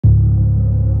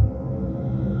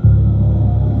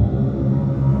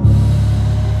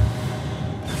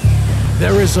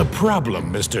There is a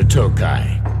problem, Mr.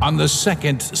 Tokai, on the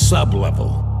second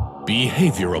sub-level.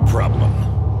 Behavioral problem.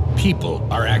 People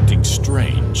are acting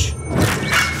strange.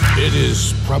 It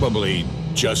is probably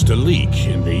just a leak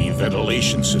in the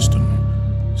ventilation system.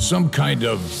 Some kind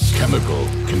of chemical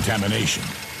contamination.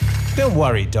 Don't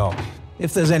worry, Doc.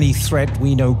 If there's any threat,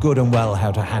 we know good and well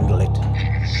how to handle it.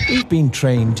 We've been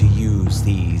trained to use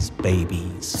these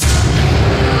babies.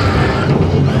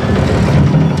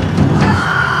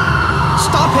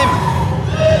 Stop him!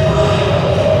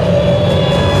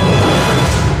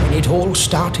 When it all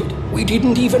started, we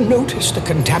didn't even notice the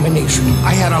contamination.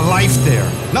 I had a life there.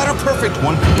 Not a perfect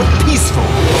one, but peaceful.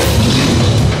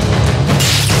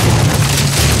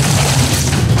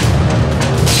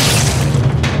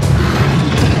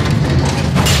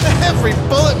 Every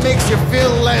bullet makes you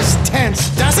feel less tense,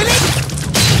 doesn't it?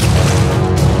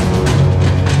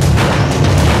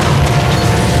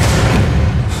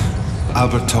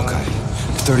 Albert Tokai,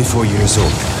 34 years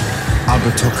old.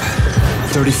 Albert Tokai,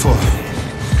 34.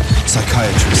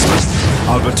 Psychiatrist.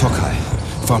 Albert Tokai,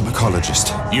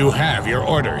 pharmacologist. You have your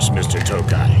orders, Mr.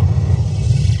 Tokai.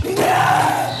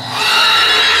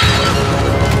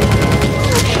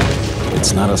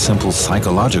 It's not a simple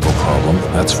psychological problem,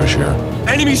 that's for sure.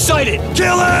 Enemy sighted!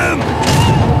 Kill him!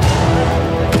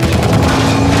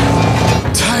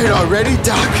 Tired already,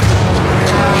 Doc?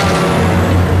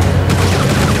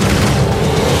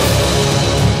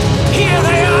 Here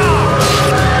they are!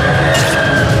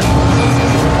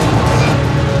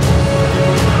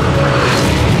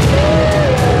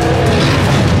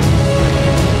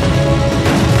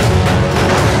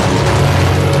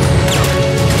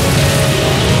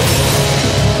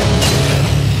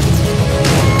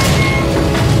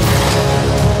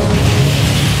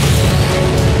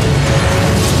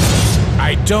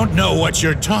 I don't know what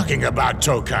you're talking about,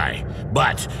 Tokai,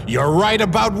 but you're right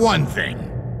about one thing.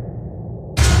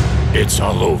 It's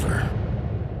all over.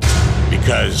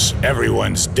 Because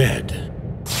everyone's dead.